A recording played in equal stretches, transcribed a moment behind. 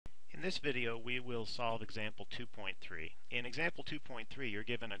In this video, we will solve example 2.3. In example 2.3, you're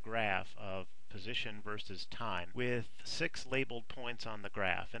given a graph of position versus time with 6 labeled points on the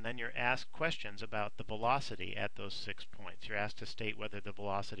graph, and then you're asked questions about the velocity at those 6 points. You're asked to state whether the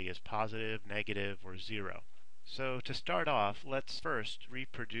velocity is positive, negative, or 0. So to start off, let's first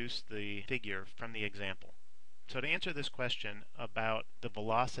reproduce the figure from the example. So to answer this question about the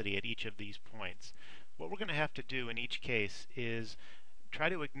velocity at each of these points, what we're going to have to do in each case is try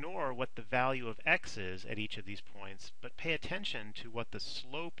to ignore what the value of x is at each of these points, but pay attention to what the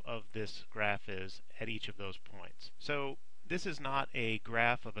slope of this graph is at each of those points. So this is not a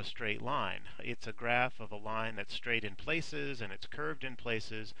graph of a straight line. It's a graph of a line that's straight in places and it's curved in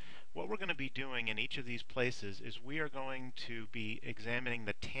places. What we're going to be doing in each of these places is we are going to be examining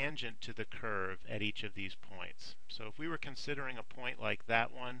the tangent to the curve at each of these points. So if we were considering a point like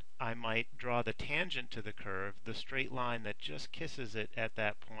that one, I might draw the tangent to the curve, the straight line that just kisses it at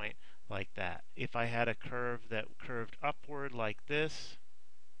that point, like that. If I had a curve that curved upward like this,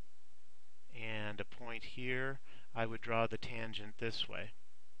 and a point here, I would draw the tangent this way.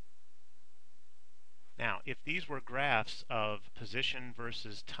 Now, if these were graphs of position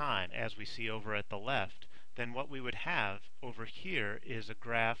versus time, as we see over at the left, then what we would have over here is a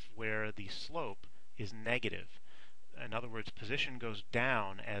graph where the slope is negative. In other words, position goes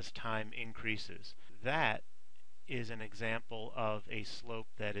down as time increases. That is an example of a slope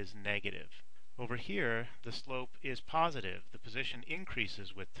that is negative. Over here, the slope is positive. The position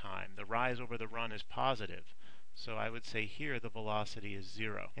increases with time. The rise over the run is positive. So I would say here the velocity is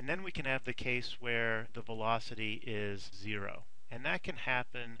 0. And then we can have the case where the velocity is 0. And that can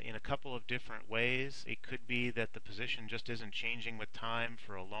happen in a couple of different ways. It could be that the position just isn't changing with time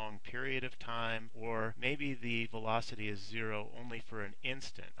for a long period of time, or maybe the velocity is 0 only for an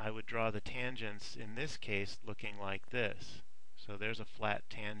instant. I would draw the tangents in this case looking like this. So there's a flat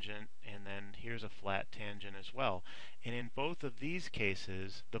tangent, and then here's a flat tangent as well. And in both of these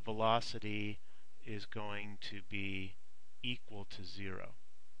cases, the velocity is going to be equal to 0.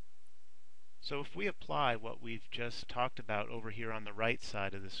 So if we apply what we've just talked about over here on the right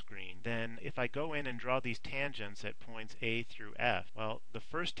side of the screen, then if I go in and draw these tangents at points A through F, well, the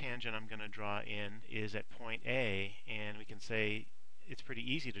first tangent I'm going to draw in is at point A, and we can say it's pretty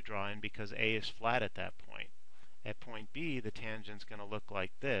easy to draw in because A is flat at that point. At point B, the tangent's going to look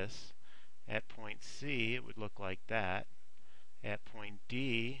like this. At point C, it would look like that. At point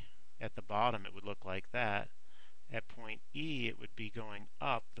D, at the bottom, it would look like that. At point E, it would be going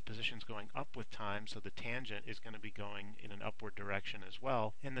up. The position's going up with time, so the tangent is going to be going in an upward direction as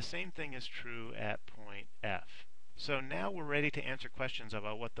well. And the same thing is true at point F. So now we're ready to answer questions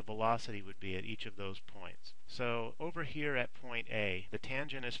about what the velocity would be at each of those points. So over here at point A, the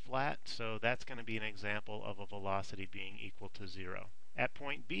tangent is flat, so that's going to be an example of a velocity being equal to 0. At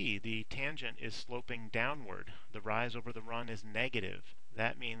point B, the tangent is sloping downward. The rise over the run is negative.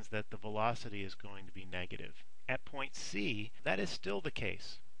 That means that the velocity is going to be negative. At point C, that is still the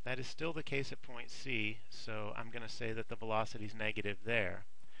case. That is still the case at point C, so I'm going to say that the velocity is negative there.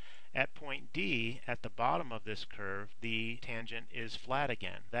 At point D, at the bottom of this curve, the tangent is flat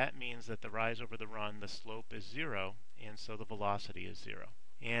again. That means that the rise over the run, the slope is 0, and so the velocity is 0.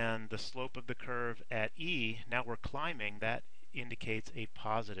 And the slope of the curve at E, now we're climbing, that indicates a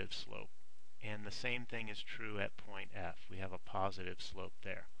positive slope. And the same thing is true at point F. We have a positive slope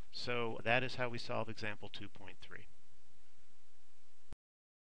there. So that is how we solve example 2.3.